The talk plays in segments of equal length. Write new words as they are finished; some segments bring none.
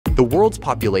The world's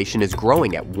population is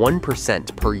growing at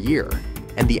 1% per year,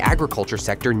 and the agriculture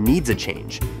sector needs a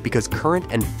change because current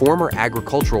and former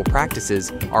agricultural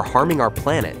practices are harming our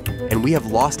planet, and we have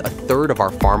lost a third of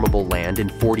our farmable land in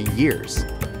 40 years.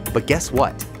 But guess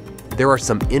what? There are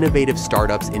some innovative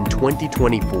startups in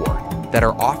 2024 that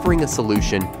are offering a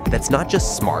solution that's not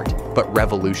just smart, but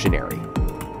revolutionary.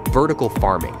 Vertical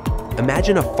farming.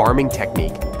 Imagine a farming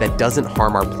technique that doesn't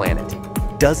harm our planet,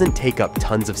 doesn't take up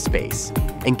tons of space,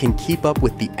 and can keep up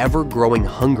with the ever-growing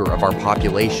hunger of our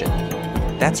population.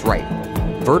 That's right,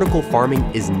 vertical farming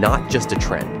is not just a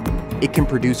trend. It can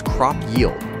produce crop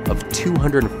yield of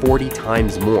 240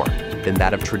 times more than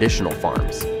that of traditional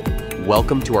farms.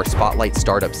 Welcome to our Spotlight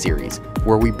Startup series,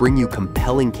 where we bring you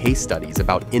compelling case studies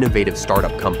about innovative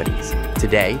startup companies.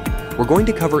 Today, we're going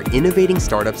to cover innovating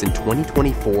startups in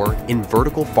 2024 in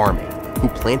vertical farming who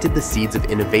planted the seeds of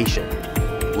innovation.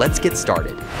 Let's get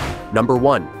started. Number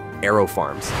 1,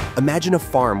 Aerofarms. Imagine a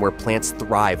farm where plants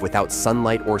thrive without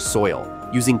sunlight or soil,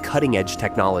 using cutting-edge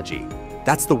technology.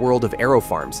 That's the world of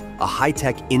Aerofarms, a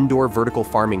high-tech indoor vertical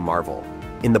farming marvel.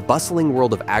 In the bustling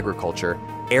world of agriculture,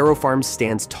 Aerofarms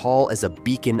stands tall as a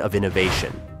beacon of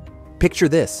innovation. Picture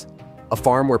this, a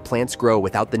farm where plants grow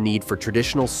without the need for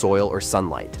traditional soil or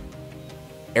sunlight.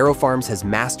 Aerofarms has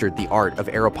mastered the art of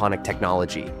aeroponic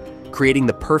technology, creating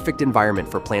the perfect environment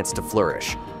for plants to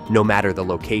flourish, no matter the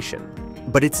location.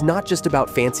 But it's not just about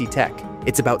fancy tech,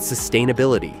 it's about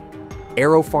sustainability.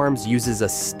 Aerofarms uses a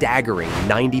staggering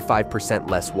 95%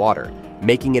 less water,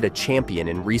 making it a champion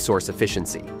in resource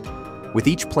efficiency. With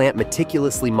each plant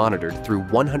meticulously monitored through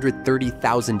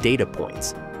 130,000 data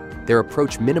points, their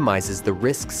approach minimizes the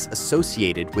risks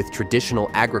associated with traditional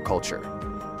agriculture.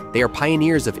 They are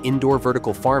pioneers of indoor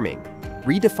vertical farming,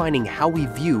 redefining how we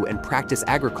view and practice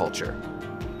agriculture.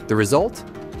 The result?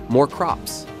 More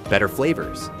crops, better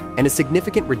flavors, and a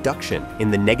significant reduction in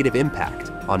the negative impact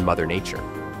on Mother Nature.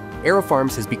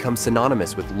 Aerofarms has become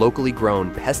synonymous with locally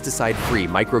grown, pesticide-free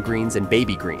microgreens and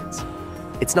baby greens.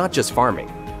 It's not just farming,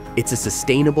 it's a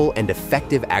sustainable and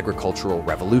effective agricultural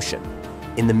revolution.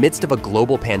 In the midst of a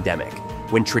global pandemic,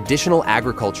 when traditional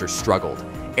agriculture struggled,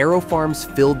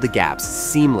 Aerofarms filled the gaps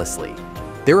seamlessly.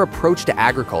 Their approach to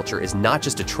agriculture is not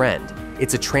just a trend,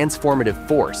 it's a transformative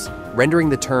force, rendering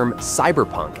the term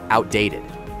cyberpunk outdated.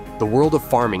 The world of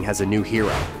farming has a new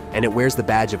hero, and it wears the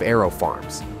badge of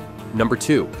Aerofarms. Number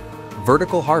 2,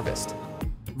 vertical harvest.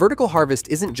 Vertical harvest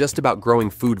isn't just about growing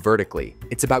food vertically,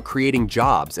 it's about creating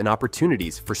jobs and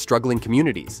opportunities for struggling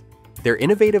communities. Their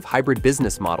innovative hybrid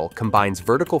business model combines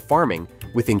vertical farming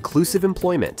with inclusive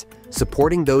employment,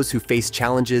 supporting those who face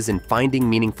challenges in finding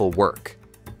meaningful work.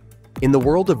 In the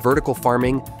world of vertical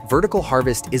farming, vertical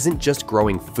harvest isn't just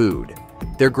growing food.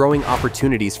 They're growing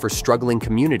opportunities for struggling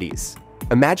communities.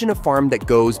 Imagine a farm that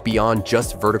goes beyond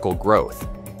just vertical growth.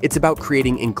 It's about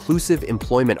creating inclusive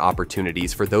employment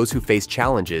opportunities for those who face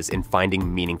challenges in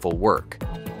finding meaningful work.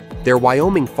 Their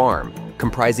Wyoming farm,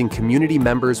 comprising community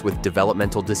members with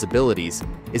developmental disabilities,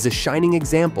 is a shining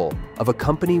example of a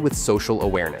company with social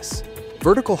awareness.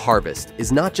 Vertical harvest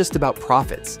is not just about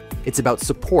profits, it's about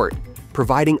support,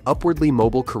 providing upwardly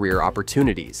mobile career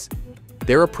opportunities.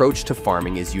 Their approach to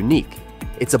farming is unique.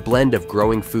 It's a blend of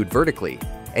growing food vertically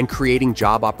and creating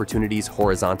job opportunities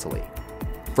horizontally.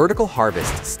 Vertical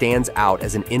harvest stands out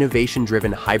as an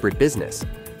innovation-driven hybrid business,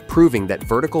 proving that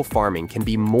vertical farming can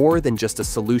be more than just a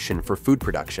solution for food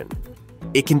production.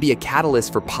 It can be a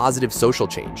catalyst for positive social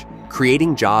change,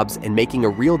 creating jobs and making a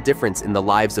real difference in the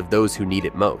lives of those who need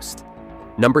it most.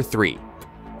 Number 3,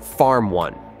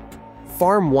 FarmOne.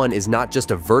 FarmOne is not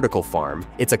just a vertical farm,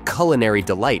 it's a culinary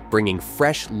delight bringing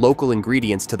fresh, local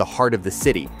ingredients to the heart of the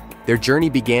city. Their journey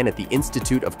began at the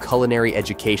Institute of Culinary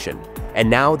Education, and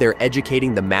now they're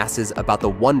educating the masses about the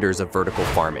wonders of vertical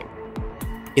farming.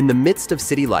 In the midst of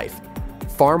city life,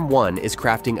 FarmOne is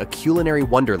crafting a culinary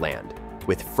wonderland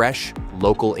with fresh,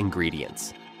 local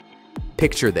ingredients.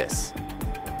 Picture this,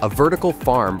 a vertical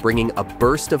farm bringing a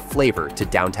burst of flavor to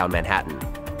downtown Manhattan.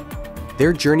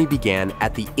 Their journey began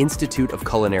at the Institute of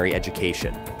Culinary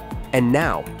Education, and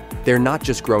now they're not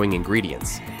just growing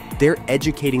ingredients, they're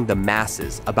educating the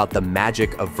masses about the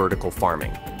magic of vertical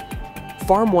farming.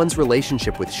 FarmOne's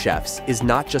relationship with chefs is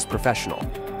not just professional,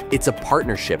 it's a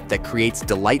partnership that creates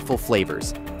delightful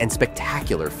flavors and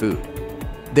spectacular food.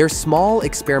 Their small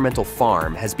experimental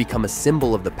farm has become a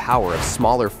symbol of the power of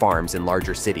smaller farms in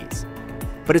larger cities.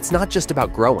 But it's not just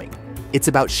about growing, it's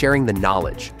about sharing the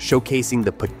knowledge, showcasing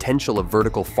the potential of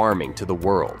vertical farming to the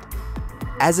world.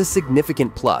 As a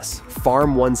significant plus,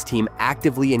 FarmOne's team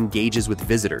actively engages with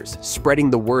visitors, spreading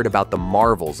the word about the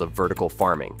marvels of vertical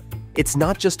farming. It's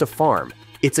not just a farm,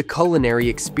 it's a culinary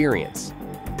experience.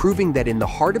 proving that in the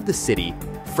heart of the city,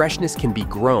 freshness can be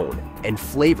grown and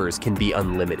flavors can be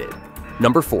unlimited.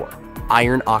 Number 4,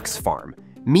 Ironox Farm.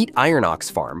 Meet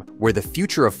Ironox Farm, where the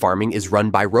future of farming is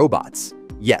run by robots.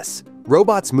 Yes,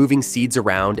 robots moving seeds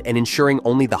around and ensuring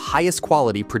only the highest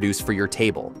quality produced for your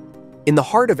table. In the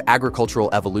heart of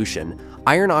agricultural evolution,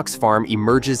 Ironox Farm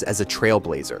emerges as a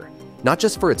trailblazer, not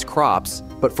just for its crops,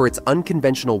 but for its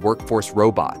unconventional workforce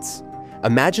robots.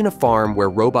 Imagine a farm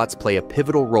where robots play a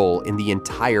pivotal role in the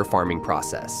entire farming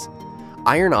process.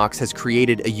 Ironox has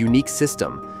created a unique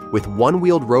system with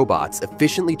one-wheeled robots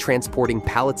efficiently transporting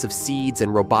pallets of seeds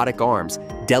and robotic arms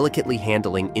delicately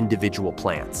handling individual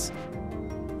plants.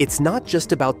 It's not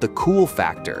just about the cool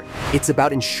factor, it's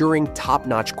about ensuring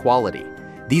top-notch quality.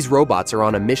 These robots are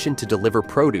on a mission to deliver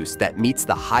produce that meets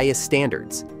the highest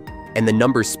standards. And the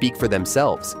numbers speak for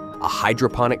themselves. A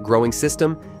hydroponic growing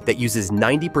system that uses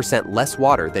 90% less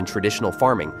water than traditional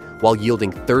farming while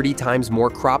yielding 30 times more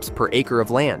crops per acre of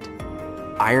land.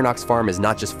 Ironox Farm is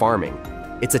not just farming.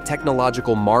 It's a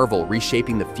technological marvel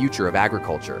reshaping the future of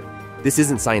agriculture. This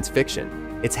isn't science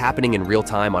fiction. It's happening in real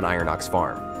time on Ironox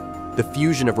Farm. The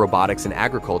fusion of robotics and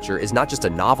agriculture is not just a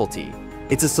novelty.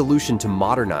 It's a solution to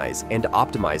modernize and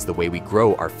optimize the way we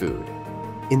grow our food.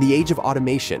 In the age of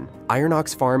automation,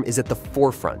 Ironox Farm is at the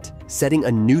forefront, setting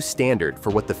a new standard for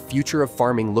what the future of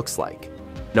farming looks like.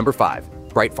 Number 5,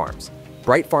 Bright Farms.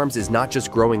 Bright Farms is not just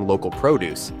growing local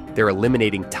produce, they're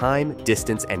eliminating time,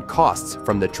 distance, and costs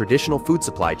from the traditional food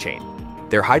supply chain.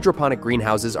 Their hydroponic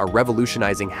greenhouses are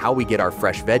revolutionizing how we get our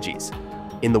fresh veggies.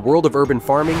 In the world of urban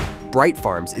farming, Bright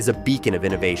Farms is a beacon of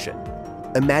innovation.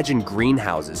 Imagine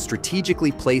greenhouses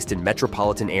strategically placed in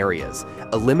metropolitan areas,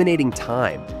 eliminating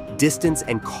time, distance,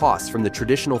 and costs from the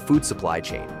traditional food supply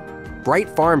chain. Bright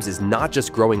Farms is not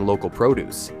just growing local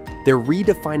produce. They're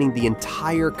redefining the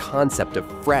entire concept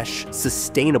of fresh,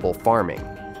 sustainable farming.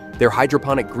 Their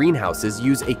hydroponic greenhouses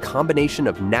use a combination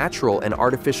of natural and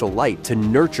artificial light to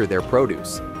nurture their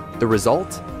produce. The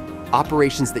result?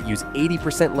 Operations that use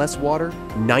 80% less water,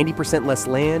 90% less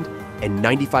land, and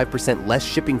 95% less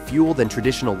shipping fuel than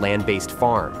traditional land-based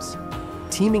farms.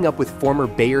 Teaming up with former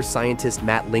Bayer scientist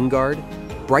Matt Lingard,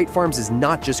 Bright Farms is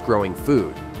not just growing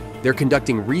food. They're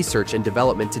conducting research and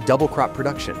development to double crop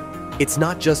production. It's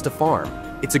not just a farm,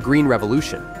 it's a green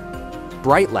revolution.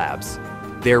 Bright Labs,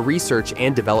 their research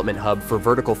and development hub for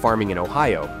vertical farming in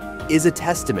Ohio, is a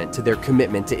testament to their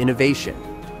commitment to innovation.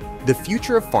 The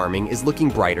future of farming is looking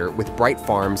brighter with Bright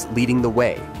Farms leading the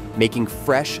way, making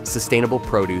fresh, sustainable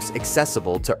produce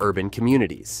accessible to urban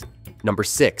communities. Number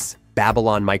 6,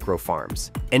 Babylon Micro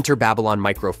Farms. Enter Babylon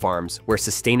Micro Farms, where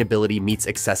sustainability meets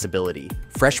accessibility.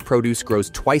 Fresh produce grows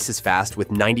twice as fast with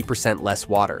 90% less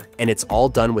water, and it's all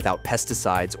done without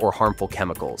pesticides or harmful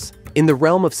chemicals. In the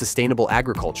realm of sustainable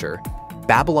agriculture,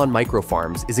 Babylon Micro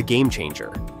Farms is a game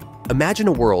changer. Imagine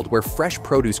a world where fresh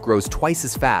produce grows twice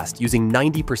as fast using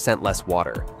 90% less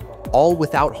water, all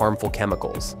without harmful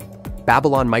chemicals.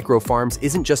 Babylon Micro Farms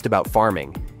isn't just about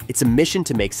farming, it's a mission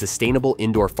to make sustainable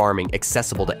indoor farming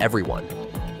accessible to everyone.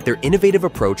 Their innovative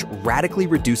approach radically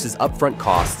reduces upfront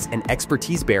costs and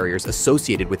expertise barriers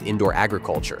associated with indoor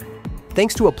agriculture.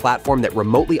 Thanks to a platform that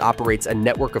remotely operates a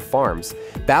network of farms,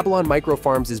 Babylon Micro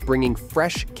Farms is bringing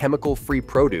fresh, chemical-free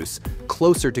produce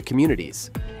closer to communities.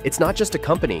 It's not just a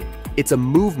company, it's a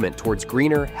movement towards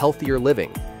greener, healthier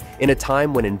living. In a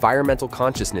time when environmental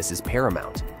consciousness is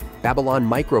paramount, Babylon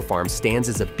Micro Farms stands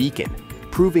as a beacon,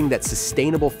 proving that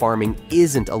sustainable farming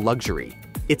isn't a luxury,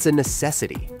 it's a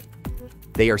necessity.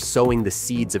 They are sowing the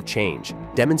seeds of change,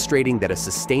 demonstrating that a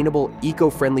sustainable,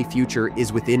 eco-friendly future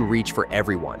is within reach for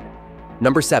everyone.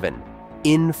 Number 7,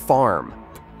 Infarm.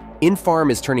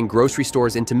 Infarm is turning grocery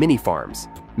stores into mini farms,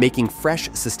 making fresh,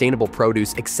 sustainable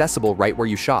produce accessible right where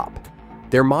you shop.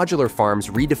 Their modular farms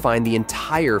redefine the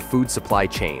entire food supply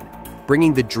chain,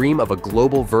 bringing the dream of a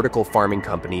global vertical farming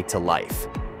company to life.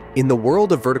 In the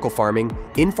world of vertical farming,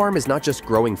 Infarm is not just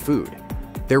growing food.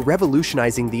 They're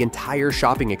revolutionizing the entire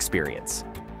shopping experience.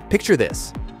 Picture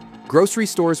this: grocery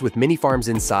stores with mini farms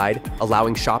inside,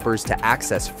 allowing shoppers to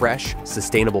access fresh,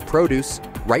 sustainable produce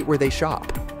right where they shop.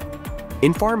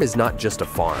 Infarm is not just a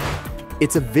farm.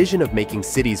 It's a vision of making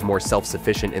cities more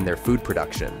self-sufficient in their food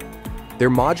production. Their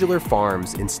modular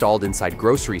farms installed inside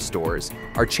grocery stores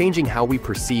are changing how we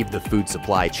perceive the food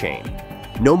supply chain.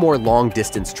 No more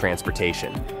long-distance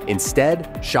transportation.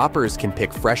 Instead, shoppers can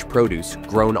pick fresh produce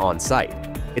grown on-site.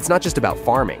 It's not just about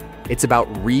farming. It's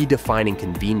about redefining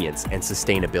convenience and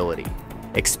sustainability.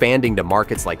 Expanding to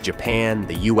markets like Japan,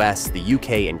 the US, the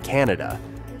UK, and Canada,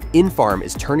 Infarm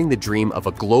is turning the dream of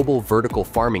a global vertical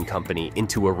farming company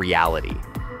into a reality.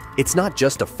 It's not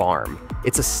just a farm,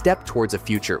 it's a step towards a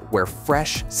future where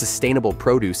fresh, sustainable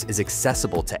produce is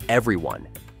accessible to everyone,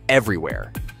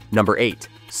 everywhere. Number 8.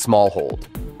 Smallhold.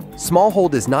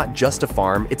 Smallhold is not just a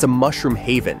farm, it's a mushroom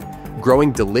haven.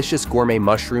 Growing delicious gourmet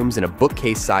mushrooms in a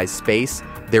bookcase-sized space,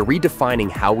 they're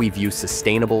redefining how we view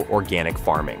sustainable organic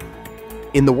farming.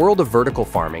 In the world of vertical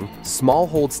farming,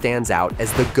 Smallhold stands out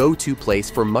as the go-to place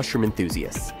for mushroom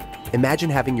enthusiasts. Imagine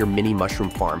having your mini mushroom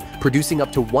farm producing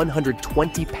up to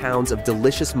 120 pounds of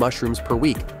delicious mushrooms per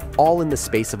week, all in the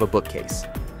space of a bookcase.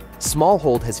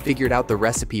 Smallhold has figured out the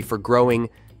recipe for growing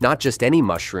not just any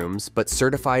mushrooms, but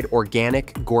certified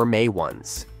organic gourmet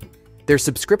ones. Their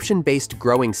subscription-based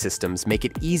growing systems make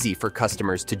it easy for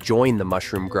customers to join the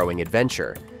mushroom growing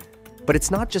adventure. But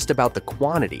it's not just about the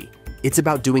quantity, it's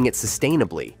about doing it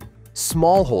sustainably.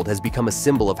 Smallhold has become a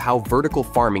symbol of how vertical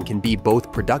farming can be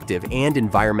both productive and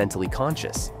environmentally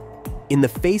conscious. In the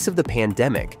face of the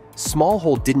pandemic,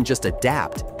 Smallhold didn't just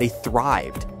adapt, they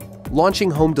thrived. Launching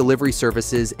home delivery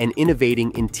services and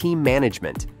innovating in team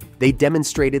management, they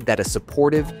demonstrated that a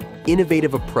supportive,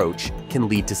 innovative approach can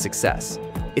lead to success.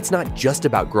 It's not just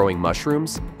about growing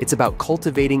mushrooms, it's about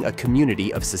cultivating a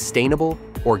community of sustainable,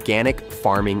 organic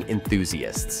farming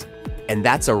enthusiasts. And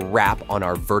that's a wrap on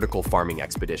our vertical farming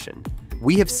expedition.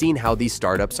 We have seen how these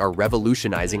startups are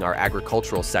revolutionizing our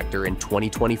agricultural sector in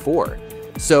 2024.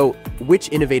 So, which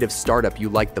innovative startup you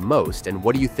like the most, and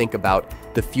what do you think about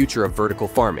the future of vertical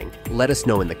farming? Let us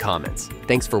know in the comments.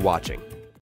 Thanks for watching.